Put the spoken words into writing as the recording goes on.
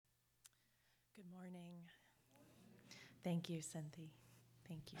Good morning. Thank you, Cynthia.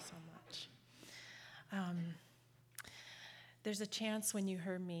 Thank you so much. There's a chance when you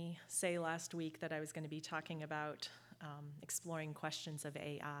heard me say last week that I was going to be talking about exploring questions of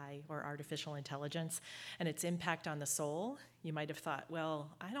AI or artificial intelligence and its impact on the soul. You might have thought, well,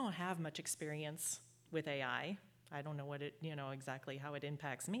 I don't have much experience with AI. I don't know what it, exactly how it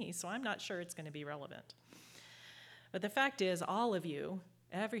impacts me, so I'm not sure it's going to be relevant. But the fact is, all of you,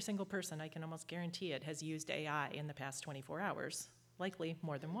 every single person, I can almost guarantee it, has used AI in the past 24 hours, likely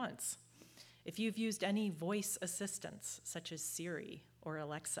more than once. If you've used any voice assistants, such as Siri or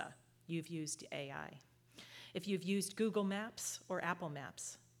Alexa, you've used AI. If you've used Google Maps or Apple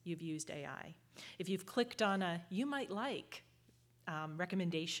Maps, you've used AI. If you've clicked on a "you might like"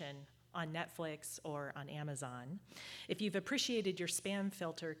 recommendation on Netflix or on Amazon, if you've appreciated your spam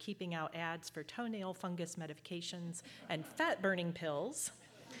filter keeping out ads for toenail fungus medications and fat-burning pills,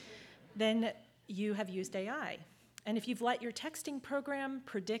 then you have used AI. And if you've let your texting program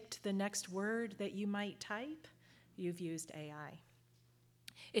predict the next word that you might type, you've used AI.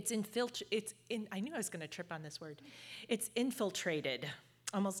 I knew I was going to trip on this word. It's infiltrated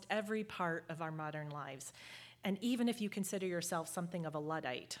almost every part of our modern lives. And even if you consider yourself something of a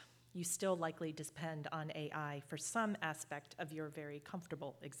Luddite, you still likely depend on AI for some aspect of your very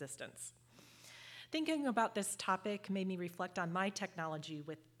comfortable existence. Thinking about this topic made me reflect on my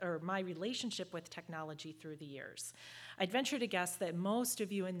relationship with technology through the years. I'd venture to guess that most of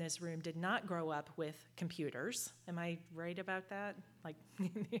you in this room did not grow up with computers. Am I right about that?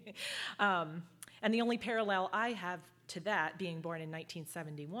 And the only parallel I have to that, being born in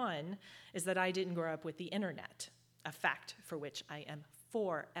 1971, is that I didn't grow up with the internet, a fact for which I am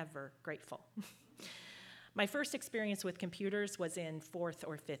forever grateful. My first experience with computers was in 4th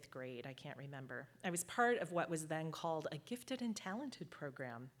or 5th grade, I can't remember. I was part of what was then called a gifted and talented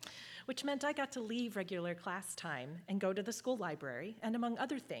program, which meant I got to leave regular class time and go to the school library and, among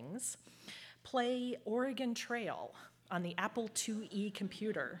other things, play Oregon Trail on the Apple IIe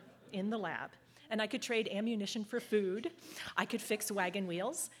computer in the lab. And I could trade ammunition for food, I could fix wagon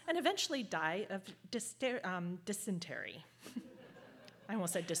wheels, and eventually die of dysentery. I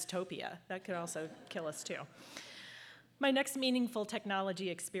almost said dystopia. That could also kill us too. My next meaningful technology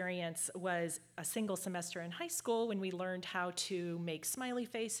experience was a single semester in high school when we learned how to make smiley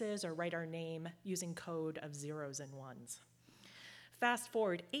faces or write our name using code of zeros and ones. Fast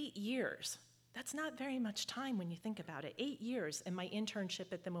forward 8 years. That's not very much time when you think about it. 8 years in my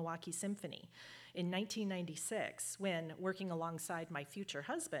internship at the Milwaukee Symphony in 1996, when, working alongside my future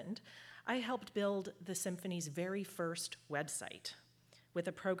husband, I helped build the symphony's very first website with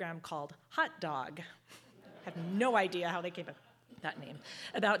a program called Hot Dog. I have no idea how they came up with that name.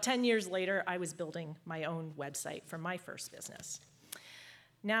 About 10 years later, I was building my own website for my first business.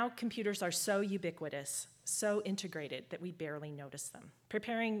 Now computers are so ubiquitous, so integrated that we barely notice them.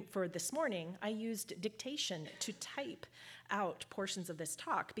 Preparing for this morning, I used dictation to type out portions of this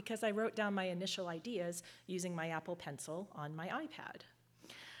talk because I wrote down my initial ideas using my Apple Pencil on my iPad.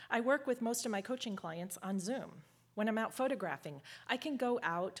 I work with most of my coaching clients on Zoom. When I'm out photographing, I can go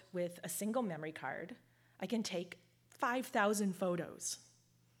out with a single memory card. I can take 5,000 photos,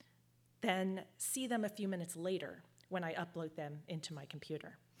 then see them a few minutes later when I upload them into my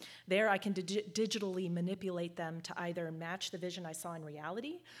computer. There, I can digitally manipulate them to either match the vision I saw in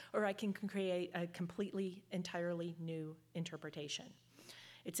reality, or I can create a completely, entirely new interpretation.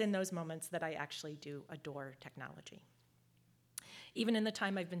 It's in those moments that I actually do adore technology. Even in the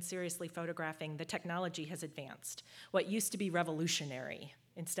time I've been seriously photographing, the technology has advanced. What used to be revolutionary,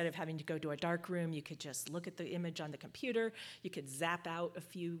 instead of having to go to a dark room, you could just look at the image on the computer, you could zap out a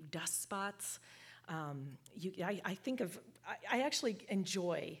few dust spots. I actually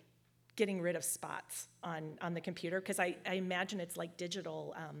enjoy getting rid of spots on the computer because I imagine it's like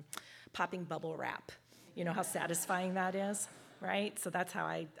digital popping bubble wrap. You know how satisfying that is? Right? So that's how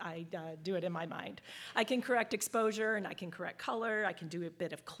I do it in my mind. I can correct exposure and I can correct color. I can do a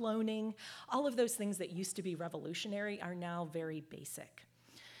bit of cloning. All of those things that used to be revolutionary are now very basic.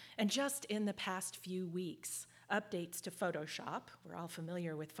 And just in the past few weeks, updates to Photoshop, we're all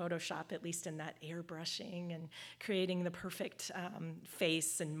familiar with Photoshop, at least in that airbrushing and creating the perfect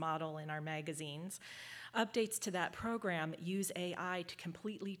face and model in our magazines. Updates to that program use AI to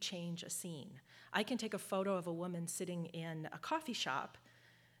completely change a scene. I can take a photo of a woman sitting in a coffee shop,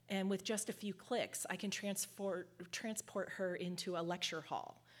 and with just a few clicks, I can transport her into a lecture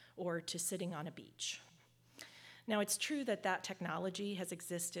hall or to sitting on a beach. Now, it's true that that technology has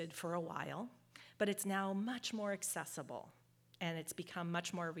existed for a while, but it's now much more accessible, and it's become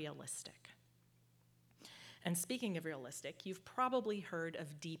much more realistic. And speaking of realistic, you've probably heard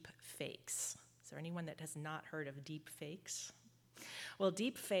of deep fakes. there anyone that has not heard of deep fakes? Well,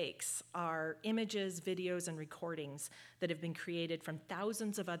 deep fakes are images, videos, and recordings that have been created from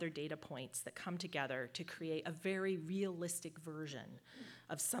thousands of other data points that come together to create a very realistic version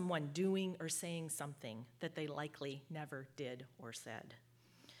of someone doing or saying something that they likely never did or said.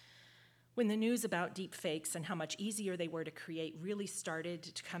 When the news about deep fakes and how much easier they were to create really started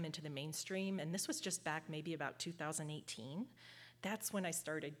to come into the mainstream, and this was just back maybe about 2018, that's when I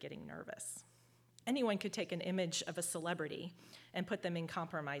started getting nervous. Anyone could take an image of a celebrity and put them in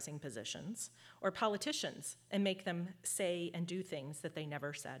compromising positions, or politicians and make them say and do things that they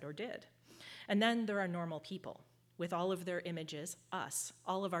never said or did. And then there are normal people with all of their images,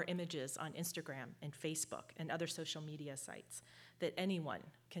 all of our images on Instagram and Facebook and other social media sites that anyone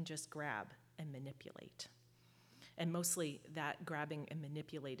can just grab and manipulate. And mostly that grabbing and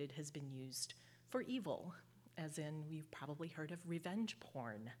manipulated has been used for evil, as in we've probably heard of revenge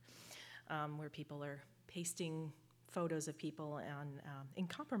porn, where people are pasting photos of people in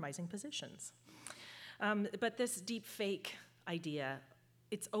compromising positions. But this deep fake idea,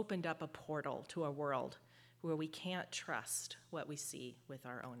 it's opened up a portal to a world where we can't trust what we see with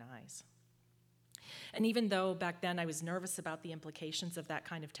our own eyes. And even though back then I was nervous about the implications of that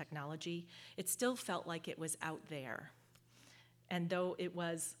kind of technology, it still felt like it was out there. And though it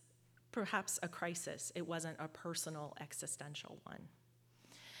was perhaps a crisis, it wasn't a personal, existential one.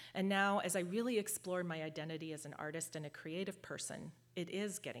 And now, as I really explore my identity as an artist and a creative person, it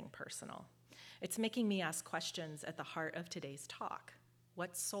is getting personal. It's making me ask questions at the heart of today's talk.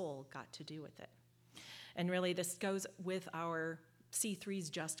 What's soul got to do with it? And really, this goes with our C3's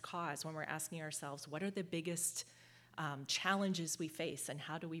just cause when we're asking ourselves, what are the biggest challenges we face, and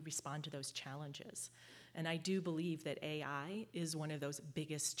how do we respond to those challenges? And I do believe that AI is one of those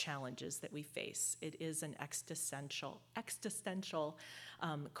biggest challenges that we face. It is an existential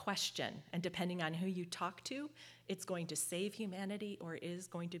question, and depending on who you talk to, it's going to save humanity or it is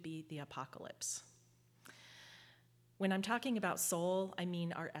going to be the apocalypse. When I'm talking about soul, I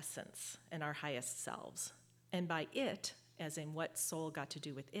mean our essence and our highest selves. And by it, as in what soul got to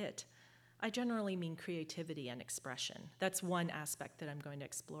do with it, I generally mean creativity and expression. That's one aspect that I'm going to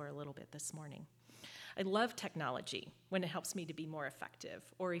explore a little bit this morning. I love technology when it helps me to be more effective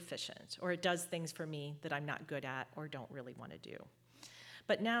or efficient, or it does things for me that I'm not good at or don't really want to do.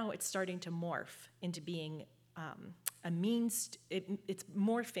 But now it's starting to morph into being a means, it's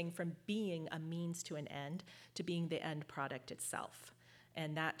morphing from being a means to an end to being the end product itself.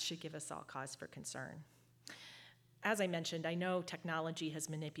 And that should give us all cause for concern. As I mentioned, I know technology has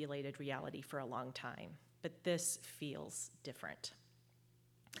manipulated reality for a long time, but this feels different.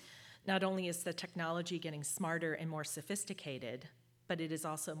 Not only is the technology getting smarter and more sophisticated, but it is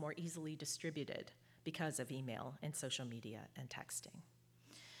also more easily distributed because of email and social media and texting.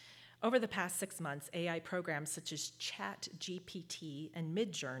 Over the past 6 months, AI programs such as ChatGPT and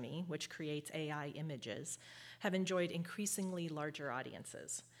Midjourney, which creates AI images, have enjoyed increasingly larger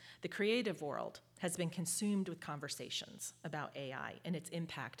audiences. The creative world has been consumed with conversations about AI and its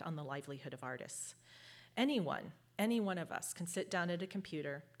impact on the livelihood of artists. Any one of us can sit down at a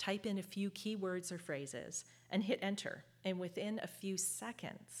computer, type in a few keywords or phrases, and hit enter, and within a few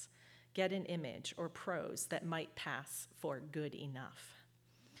seconds, get an image or prose that might pass for good enough.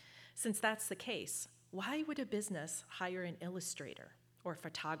 Since that's the case, why would a business hire an illustrator or a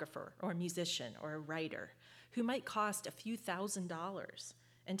photographer or a musician or a writer who might cost a few $1,000s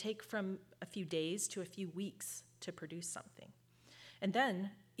and take from a few days to a few weeks to produce something? And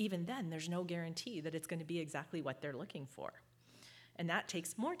then, even then, there's no guarantee that it's going to be exactly what they're looking for. And that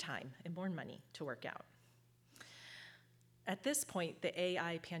takes more time and more money to work out. At this point, the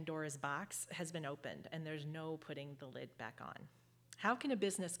AI Pandora's box has been opened, and there's no putting the lid back on. How can a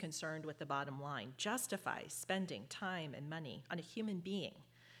business concerned with the bottom line justify spending time and money on a human being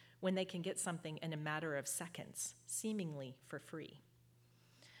when they can get something in a matter of seconds, seemingly for free?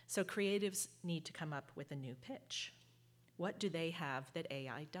 So creatives need to come up with a new pitch. What do they have that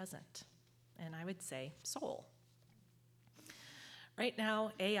AI doesn't? And I would say soul. Right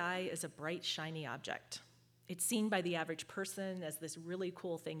now, AI is a bright, shiny object. It's seen by the average person as this really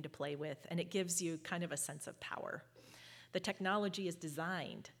cool thing to play with, and it gives you kind of a sense of power. The technology is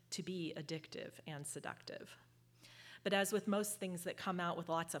designed to be addictive and seductive. But as with most things that come out with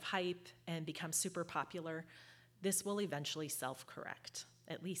lots of hype and become super popular, this will eventually self-correct.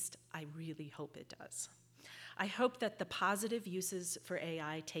 At least I really hope it does. I hope that the positive uses for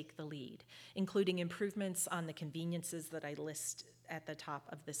AI take the lead, including improvements on the conveniences that I list at the top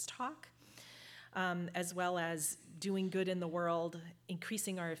of this talk, as well as doing good in the world,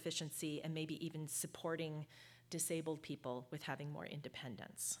 increasing our efficiency, and maybe even supporting disabled people with having more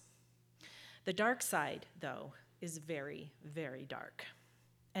independence. The dark side, though, is very, very dark.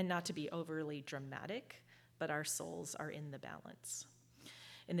 And not to be overly dramatic, but our souls are in the balance.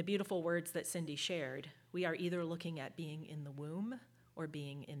 In the beautiful words that Cindy shared, we are either looking at being in the womb or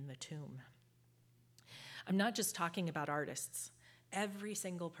being in the tomb. I'm not just talking about artists. Every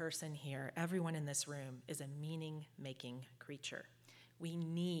single person here, everyone in this room, is a meaning-making creature. We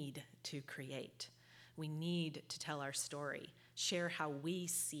need to create. We need to tell our story, share how we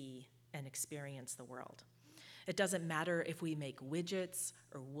see and experience the world. It doesn't matter if we make widgets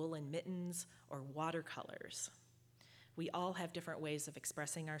or woolen mittens or watercolors. We all have different ways of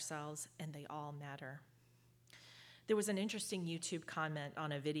expressing ourselves, and they all matter. There was an interesting YouTube comment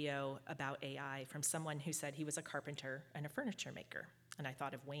on a video about AI from someone who said he was a carpenter and a furniture maker, and I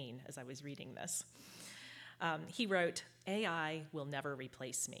thought of Wayne as I was reading this. He wrote, "AI will never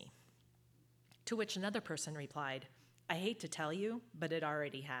replace me." To which another person replied, "I hate to tell you, but it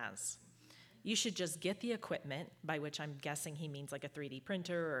already has. You should just get the equipment," by which I'm guessing he means like a 3D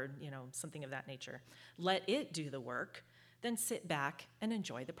printer or, something of that nature. "Let it do the work, then sit back and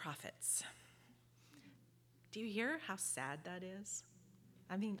enjoy the profits." Do you hear how sad that is?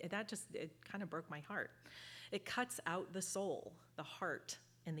 I mean, it kind of broke my heart. It cuts out the soul, the heart,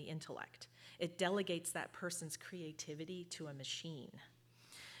 and the intellect. It delegates that person's creativity to a machine.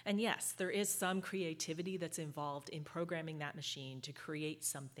 And yes, there is some creativity that's involved in programming that machine to create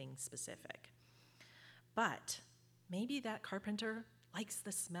something specific. But maybe that carpenter likes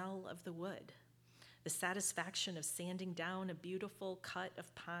the smell of the wood, the satisfaction of sanding down a beautiful cut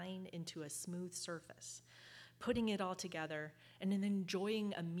of pine into a smooth surface, putting it all together, and then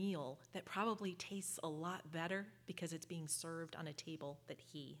enjoying a meal that probably tastes a lot better because it's being served on a table that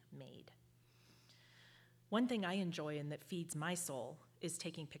he made. One thing I enjoy and that feeds my soul is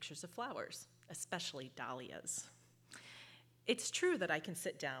taking pictures of flowers, especially dahlias. It's true that I can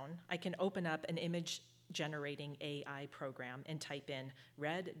sit down, I can open up an image-generating AI program and type in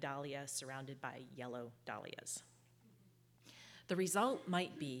red dahlia surrounded by yellow dahlias. The result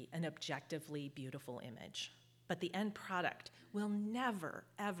might be an objectively beautiful image, but the end product will never,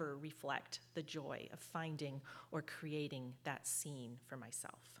 ever reflect the joy of finding or creating that scene for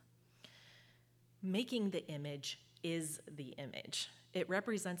myself. Making the image is the image. It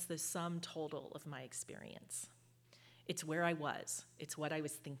represents the sum total of my experience. It's where I was, it's what I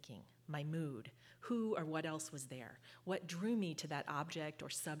was thinking, my mood, who or what else was there, what drew me to that object or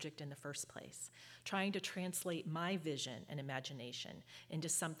subject in the first place, trying to translate my vision and imagination into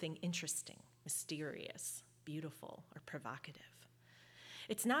something interesting, mysterious, beautiful, or provocative.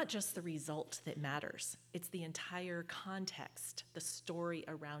 It's not just the result that matters, it's the entire context, the story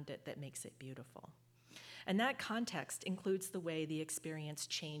around it that makes it beautiful. And that context includes the way the experience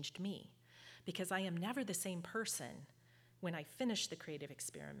changed me, because I am never the same person when I finish the creative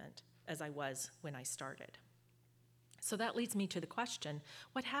experiment as I was when I started. So that leads me to the question,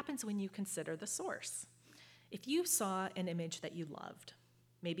 what happens when you consider the source? If you saw an image that you loved,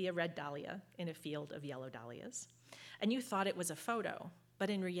 maybe a red dahlia in a field of yellow dahlias, and you thought it was a photo, but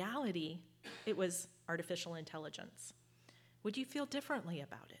in reality, it was artificial intelligence, would you feel differently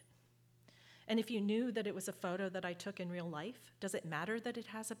about it? And if you knew that it was a photo that I took in real life, does it matter that it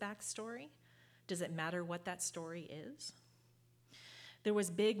has a backstory? Does it matter what that story is? There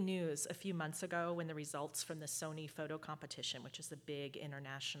was big news a few months ago when the results from the Sony photo competition, which is a big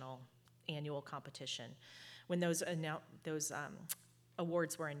international annual competition, when those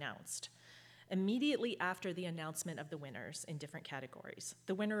awards were announced. Immediately after the announcement of the winners in different categories,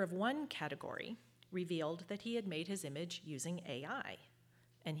 the winner of one category revealed that he had made his image using AI,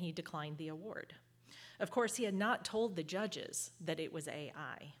 and he declined the award. Of course, he had not told the judges that it was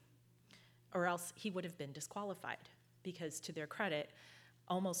AI, or else he would have been disqualified, because to their credit,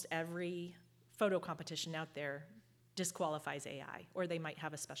 almost every photo competition out there disqualifies AI, or they might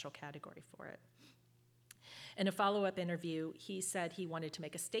have a special category for it. In a follow-up interview, he said he wanted to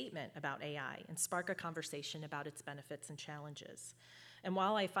make a statement about AI and spark a conversation about its benefits and challenges. And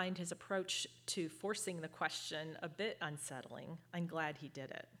while I find his approach to forcing the question a bit unsettling, I'm glad he did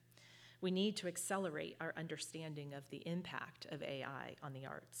it. We need to accelerate our understanding of the impact of AI on the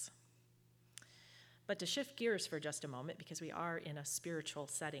arts. But to shift gears for just a moment, because we are in a spiritual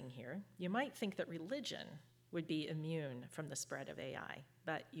setting here, you might think that religion would be immune from the spread of AI,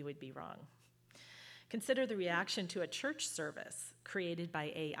 but you would be wrong. Consider the reaction to a church service created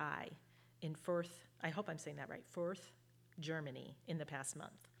by AI in Fürth, I hope I'm saying that right, Fürth, Germany, in the past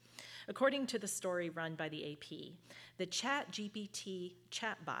month. According to the story run by the AP, the ChatGPT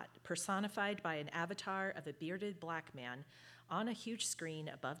chatbot, personified by an avatar of a bearded black man on a huge screen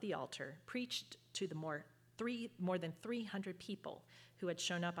above the altar, preached to the more more than 300 people who had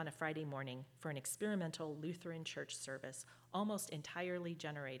shown up on a Friday morning for an experimental Lutheran church service, almost entirely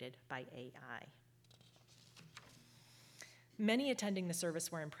generated by AI. Many attending the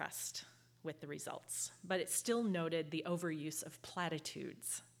service were impressed with the results, but it still noted the overuse of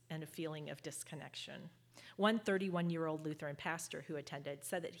platitudes and a feeling of disconnection. One 31-year-old Lutheran pastor who attended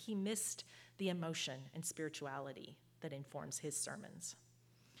said that he missed the emotion and spirituality that informs his sermons.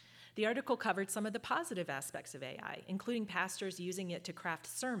 The article covered some of the positive aspects of AI, including pastors using it to craft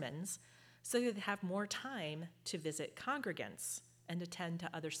sermons so they'd have more time to visit congregants and attend to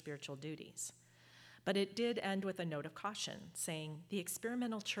other spiritual duties. But it did end with a note of caution, saying the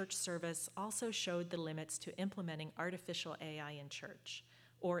experimental church service also showed the limits to implementing artificial AI in church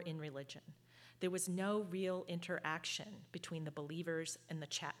or in religion. There was no real interaction between the believers and the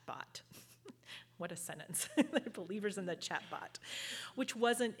chatbot. What a sentence. The believers and the chatbot, which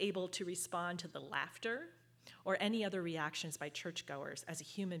wasn't able to respond to the laughter or any other reactions by churchgoers as a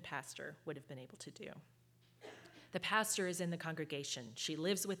human pastor would have been able to do. The pastor is in the congregation. She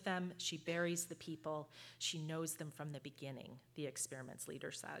lives with them. She buries the people. She knows them from the beginning, the experiment's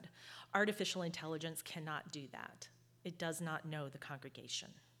leader said. Artificial intelligence cannot do that. It does not know the congregation.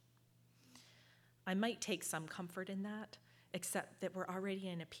 I might take some comfort in that, except that we're already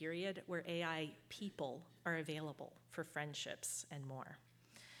in a period where AI people are available for friendships and more.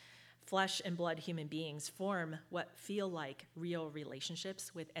 Flesh and blood human beings form what feel like real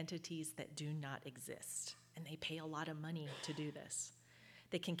relationships with entities that do not exist, and they pay a lot of money to do this.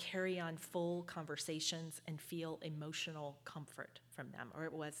 They can carry on full conversations and feel emotional comfort from them, or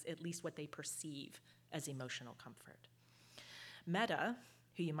it was at least what they perceive as emotional comfort. Meta,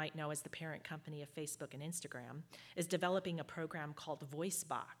 who you might know as the parent company of Facebook and Instagram, is developing a program called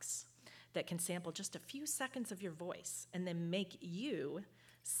VoiceBox that can sample just a few seconds of your voice and then make you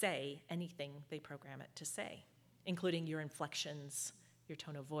say anything they program it to say, including your inflections, your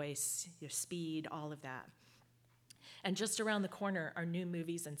tone of voice, your speed, all of that. And just around the corner are new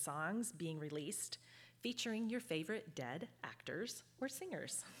movies and songs being released featuring your favorite dead actors or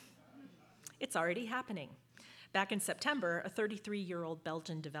singers. It's already happening. Back in September, a 33-year-old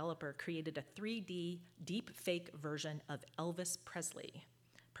Belgian developer created a 3D deep-fake version of Elvis Presley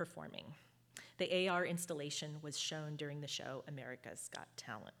performing. The AR installation was shown during the show America's Got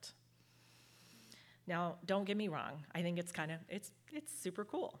Talent. Now, don't get me wrong. I think it's super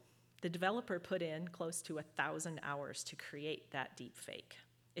cool. The developer put in close to 1,000 hours to create that deepfake.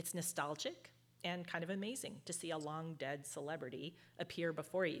 It's nostalgic and kind of amazing to see a long-dead celebrity appear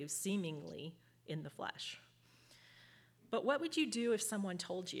before you, seemingly in the flesh. But what would you do if someone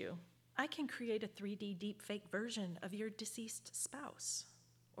told you, I can create a 3D deepfake version of your deceased spouse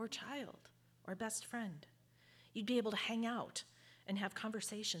or child or best friend? You'd be able to hang out and have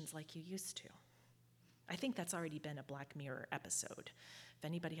conversations like you used to. I think that's already been a Black Mirror episode. If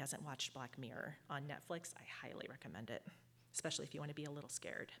anybody hasn't watched Black Mirror on Netflix, I highly recommend it, especially if you want to be a little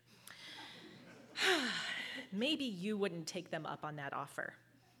scared. Maybe you wouldn't take them up on that offer,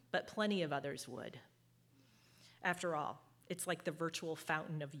 but plenty of others would. After all, it's like the virtual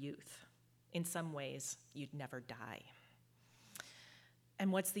fountain of youth. In some ways, you'd never die.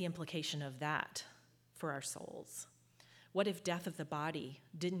 And what's the implication of that for our souls? What if death of the body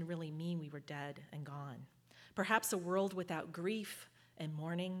didn't really mean we were dead and gone? Perhaps a world without grief and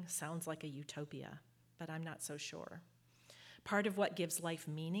mourning sounds like a utopia, but I'm not so sure. Part of what gives life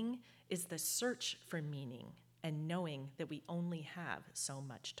meaning is the search for meaning and knowing that we only have so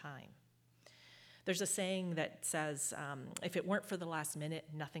much time. There's a saying that says, if it weren't for the last minute,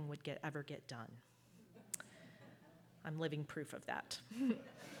 nothing would ever get done. I'm living proof of that.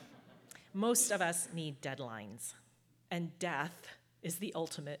 Most of us need deadlines, and death is the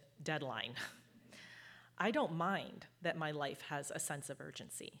ultimate deadline. I don't mind that my life has a sense of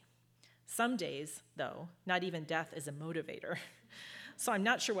urgency. Some days, though, not even death is a motivator. So I'm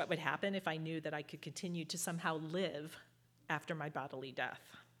not sure what would happen if I knew that I could continue to somehow live after my bodily death.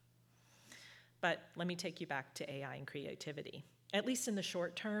 But let me take you back to AI and creativity. At least in the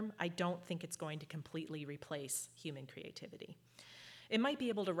short term, I don't think it's going to completely replace human creativity. It might be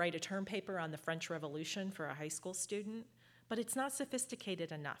able to write a term paper on the French Revolution for a high school student, but it's not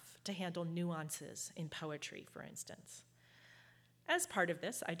sophisticated enough to handle nuances in poetry, for instance. As part of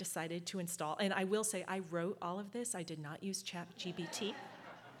this, I decided to install, and I will say I wrote all of this. I did not use ChatGPT.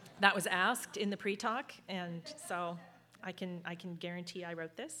 That was asked in the pre-talk, and so I can guarantee I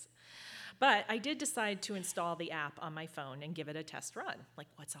wrote this. But I did decide to install the app on my phone and give it a test run. Like,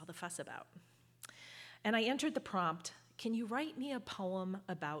 what's all the fuss about? And I entered the prompt, can you write me a poem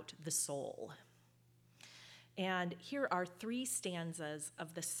about the soul? And here are 3 stanzas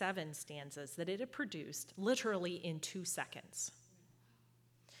of the 7 stanzas that it had produced literally in 2 seconds.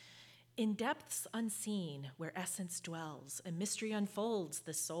 In depths unseen, where essence dwells, a mystery unfolds,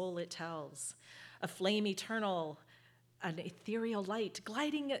 the soul it tells. A flame eternal, an ethereal light,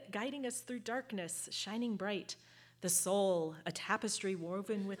 guiding us through darkness, shining bright. The soul, a tapestry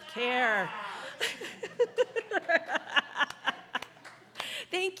woven with care.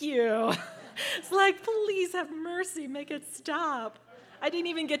 Thank you. It's like, please have mercy, make it stop. I didn't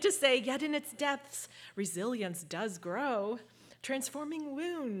even get to say, yet in its depths, resilience does grow, transforming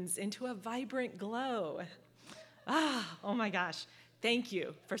wounds into a vibrant glow. Oh my gosh. Thank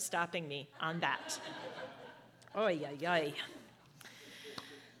you for stopping me on that. Oy, oy, oy.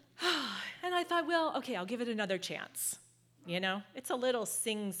 And I thought, well, okay, I'll give it another chance. You know, it's a little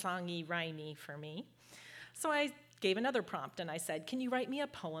sing-songy, rhymey for me. So I gave another prompt and I said, can you write me a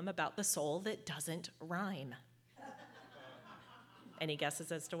poem about the soul that doesn't rhyme? Any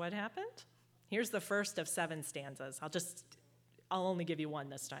guesses as to what happened? Here's the first of 7 stanzas. I'll only give you one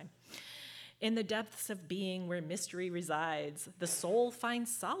this time. In the depths of being where mystery resides, the soul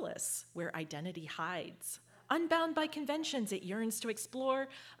finds solace where identity hides. Unbound by conventions, it yearns to explore,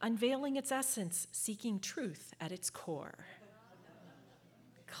 unveiling its essence, seeking truth at its core.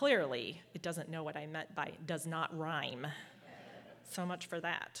 Clearly, it doesn't know what I meant by does not rhyme. So much for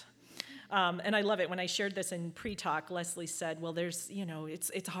that. And I love it. When I shared this in pre-talk, Leslie said, well,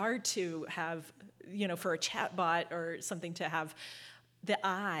 it's hard to have, for a chatbot or something to have the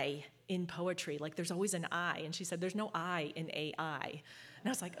I in poetry. Like there's always an I. And she said, there's no I in AI. And I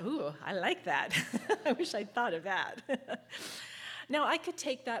was like, ooh, I like that. I wish I'd thought of that. Now, I could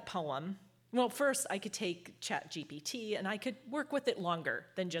take that poem. Well, first, I could take ChatGPT, and I could work with it longer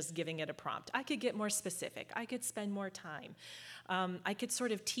than just giving it a prompt. I could get more specific. I could spend more time. I could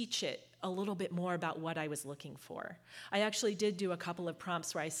sort of teach it a little bit more about what I was looking for. I actually did do a couple of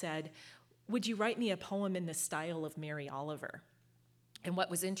prompts where I said, would you write me a poem in the style of Mary Oliver? And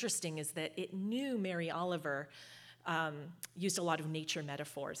what was interesting is that it knew Mary Oliver used a lot of nature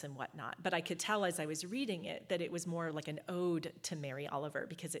metaphors and whatnot. But I could tell as I was reading it that it was more like an ode to Mary Oliver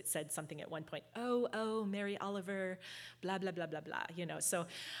because it said something at one point, oh, Mary Oliver, blah, blah, blah, blah, blah, So,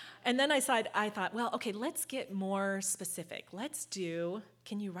 and then I thought, well, okay, let's get more specific.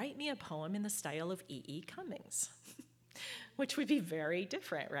 Can you write me a poem in the style of E.E. Cummings? Which would be very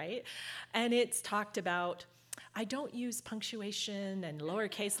different, right? And it's talked about, I don't use punctuation and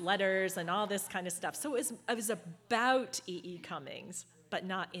lowercase letters and all this kind of stuff. So it was about E.E. Cummings, but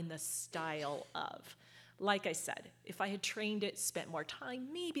not in the style of. Like I said, if I had trained it, spent more time,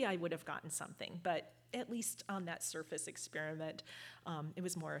 maybe I would have gotten something. But at least on that surface experiment, it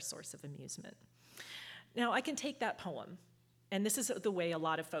was more a source of amusement. Now, I can take that poem, and this is the way a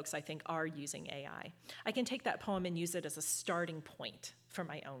lot of folks, I think, are using AI. I can take that poem and use it as a starting point for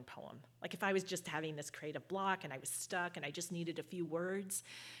my own poem. Like if I was just having this creative block and I was stuck and I just needed a few words,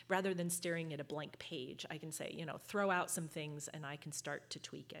 rather than staring at a blank page, I can say, throw out some things and I can start to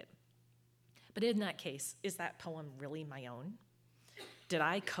tweak it. But in that case, is that poem really my own? Did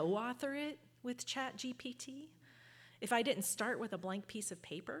I co-author it with ChatGPT? If I didn't start with a blank piece of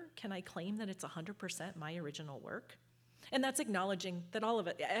paper, can I claim that it's 100% my original work? And that's acknowledging that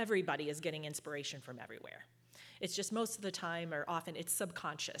everybody is getting inspiration from everywhere. It's just most of the time or often it's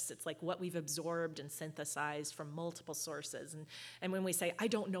subconscious. It's like what we've absorbed and synthesized from multiple sources. And when we say, I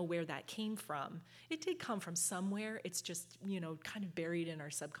don't know where that came from, it did come from somewhere. It's just, kind of buried in our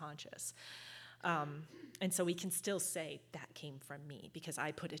subconscious. And so we can still say that came from me because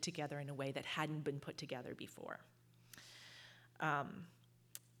I put it together in a way that hadn't been put together before.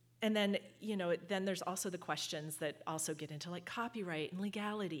 And then, then there's also the questions that also get into like copyright and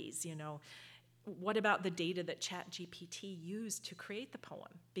legalities, What about the data that ChatGPT used to create the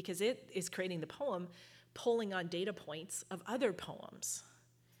poem? Because it is creating the poem, pulling on data points of other poems.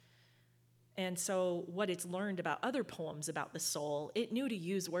 And so what it's learned about other poems about the soul, it knew to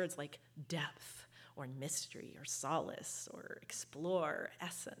use words like depth or mystery or solace or explore,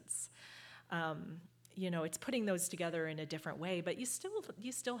 essence. It's putting those together in a different way, but you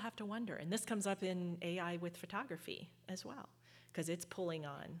still have to wonder. And this comes up in AI with photography as well, because it's pulling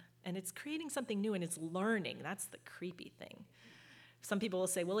on and it's creating something new and it's learning. That's the creepy thing. Some people will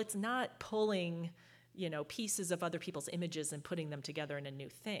say, well, it's not pulling, pieces of other people's images and putting them together in a new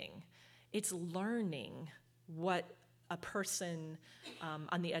thing. It's learning what a person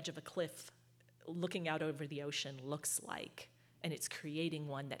on the edge of a cliff looking out over the ocean looks like. And it's creating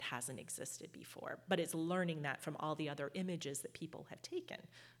one that hasn't existed before. But it's learning that from all the other images that people have taken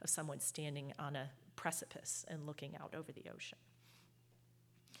of someone standing on a precipice and looking out over the ocean.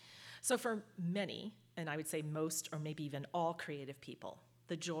 So for many, and I would say most or maybe even all creative people,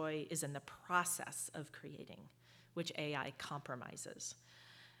 the joy is in the process of creating, which AI compromises.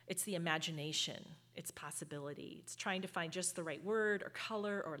 It's the imagination, it's possibility. It's trying to find just the right word or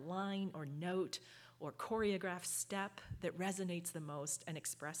color or line or note or choreographed step that resonates the most and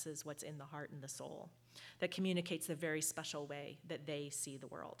expresses what's in the heart and the soul, that communicates the very special way that they see the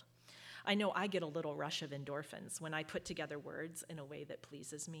world. I know I get a little rush of endorphins when I put together words in a way that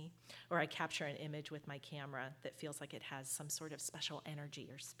pleases me, or I capture an image with my camera that feels like it has some sort of special energy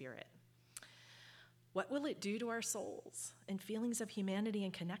or spirit. What will it do to our souls and feelings of humanity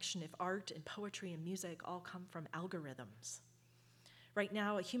and connection if art and poetry and music all come from algorithms? Right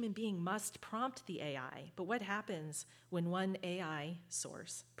now, a human being must prompt the AI, but what happens when one AI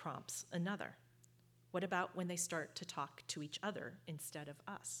source prompts another? What about when they start to talk to each other instead of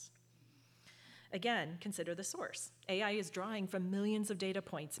us? Again, consider the source. AI is drawing from millions of data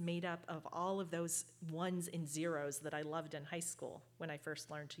points made up of all of those ones and zeros that I loved in high school when I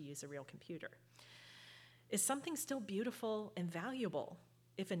first learned to use a real computer. Is something still beautiful and valuable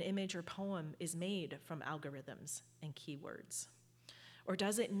if an image or poem is made from algorithms and keywords? Or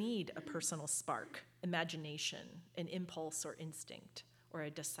does it need a personal spark, imagination, an impulse or instinct, or a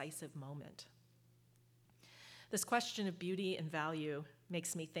decisive moment? This question of beauty and value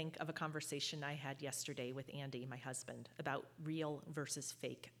makes me think of a conversation I had yesterday with Andy, my husband, about real versus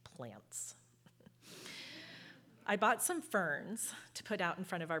fake plants. I bought some ferns to put out in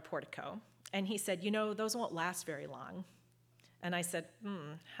front of our portico, and he said, those won't last very long. And I said,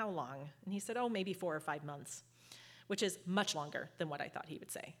 how long? And he said, maybe 4 or 5 months, which is much longer than what I thought he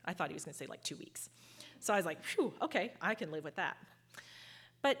would say. I thought he was going to say like 2 weeks. So I was like, phew, okay, I can live with that.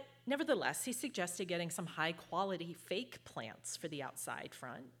 But nevertheless, he suggested getting some high-quality fake plants for the outside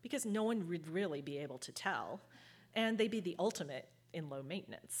front because no one would really be able to tell, and they'd be the ultimate in low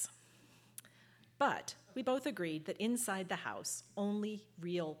maintenance. But we both agreed that inside the house, only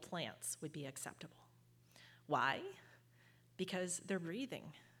real plants would be acceptable. Why? Because they're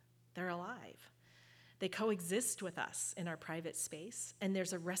breathing, they're alive. They coexist with us in our private space, and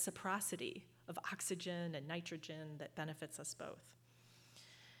there's a reciprocity of oxygen and nitrogen that benefits us both.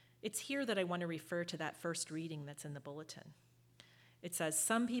 It's here that I want to refer to that first reading that's in the bulletin. It says,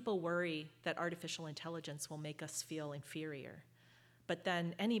 some people worry that artificial intelligence will make us feel inferior, but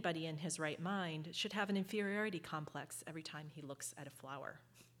then anybody in his right mind should have an inferiority complex every time he looks at a flower.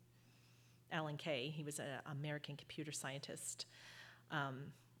 Alan Kay, he was an American computer scientist,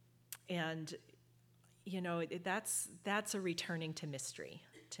 and that's a returning to mystery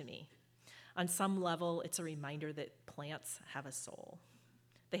to me. On some level, it's a reminder that plants have a soul.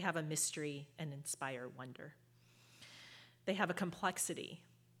 They have a mystery and inspire wonder. They have a complexity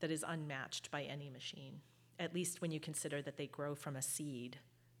that is unmatched by any machine, at least when you consider that they grow from a seed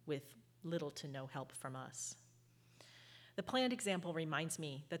with little to no help from us. The plant example reminds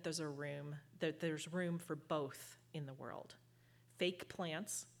me that there's room for both in the world. Fake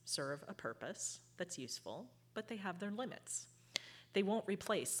plants serve a purpose that's useful, but they have their limits. They won't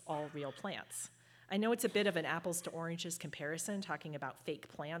replace all real plants. I know it's a bit of an apples to oranges comparison, talking about fake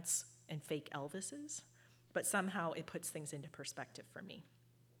plants and fake Elvises, but somehow it puts things into perspective for me.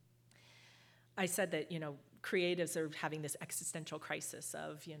 I said that, creatives are having this existential crisis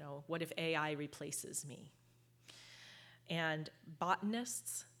of, what if AI replaces me? And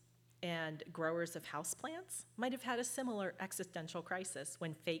botanists and growers of houseplants might have had a similar existential crisis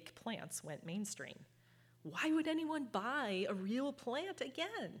when fake plants went mainstream. Why would anyone buy a real plant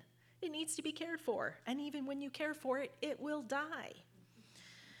again? It needs to be cared for, and even when you care for it, it will die.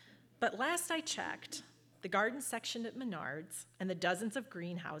 But last I checked, the garden section at Menards and the dozens of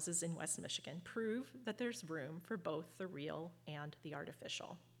greenhouses in West Michigan prove that there's room for both the real and the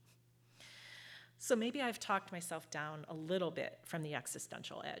artificial. So maybe I've talked myself down a little bit from the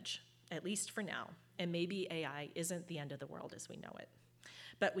existential edge, at least for now, and maybe AI isn't the end of the world as we know it.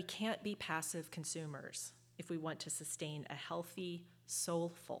 But we can't be passive consumers if we want to sustain a healthy,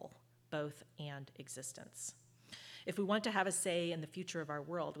 soulful, both and existence. If we want to have a say in the future of our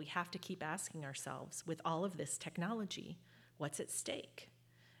world, we have to keep asking ourselves, with all of this technology, what's at stake?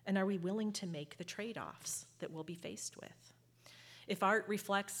 And are we willing to make the trade-offs that we'll be faced with? If art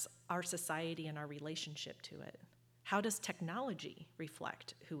reflects our society and our relationship to it, how does technology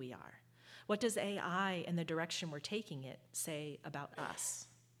reflect who we are? What does AI and the direction we're taking it say about us?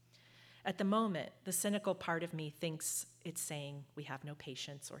 At the moment, the cynical part of me thinks it's saying we have no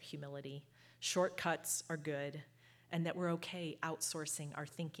patience or humility, shortcuts are good, and that we're okay outsourcing our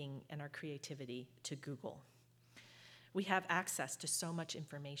thinking and our creativity to Google. We have access to so much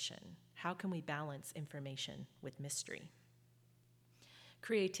information. How can we balance information with mystery?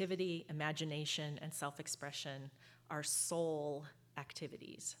 Creativity, imagination, and self-expression are soul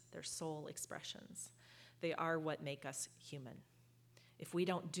activities. They're soul expressions. They are what make us human. If we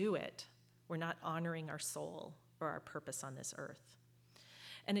don't do it, we're not honoring our soul or our purpose on this earth.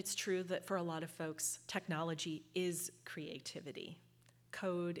 And it's true that for a lot of folks, technology is creativity.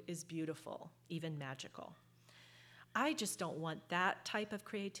 Code is beautiful, even magical. I just don't want that type of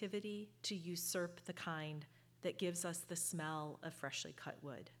creativity to usurp the kind that gives us the smell of freshly cut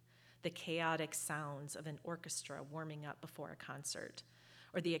wood, the chaotic sounds of an orchestra warming up before a concert,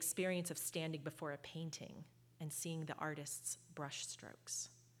 or the experience of standing before a painting and seeing the artist's brush strokes.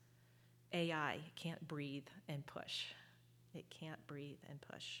 AI can't breathe and push. It can't breathe and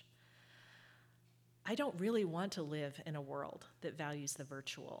push. I don't really want to live in a world that values the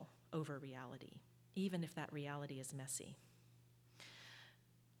virtual over reality, even if that reality is messy.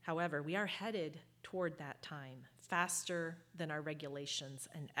 However, we are headed toward that time faster than our regulations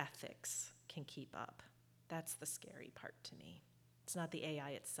and ethics can keep up. That's the scary part to me. It's not the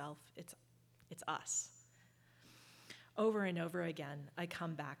AI itself, it's us. Over and over again, I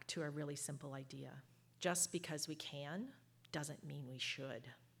come back to a really simple idea. Just because we can doesn't mean we should.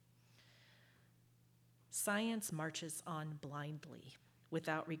 Science marches on blindly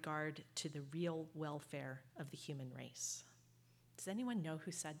without regard to the real welfare of the human race. Does anyone know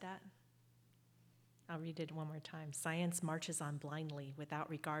who said that? I'll read it one more time. Science marches on blindly without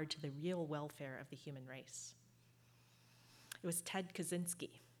regard to the real welfare of the human race. It was Ted Kaczynski,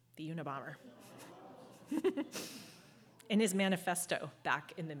 the Unabomber, in his manifesto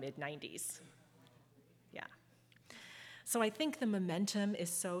back in the mid-90s. Yeah. So I think the momentum is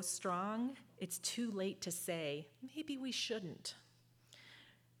so strong, it's too late to say, maybe we shouldn't.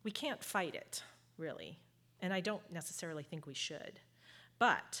 We can't fight it, really, and I don't necessarily think we should.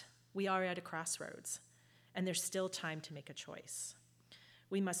 But we are at a crossroads, and there's still time to make a choice.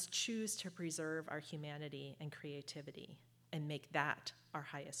 We must choose to preserve our humanity and creativity and make that our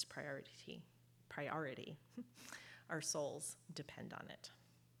highest priority. Our souls depend on it.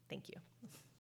 Thank you.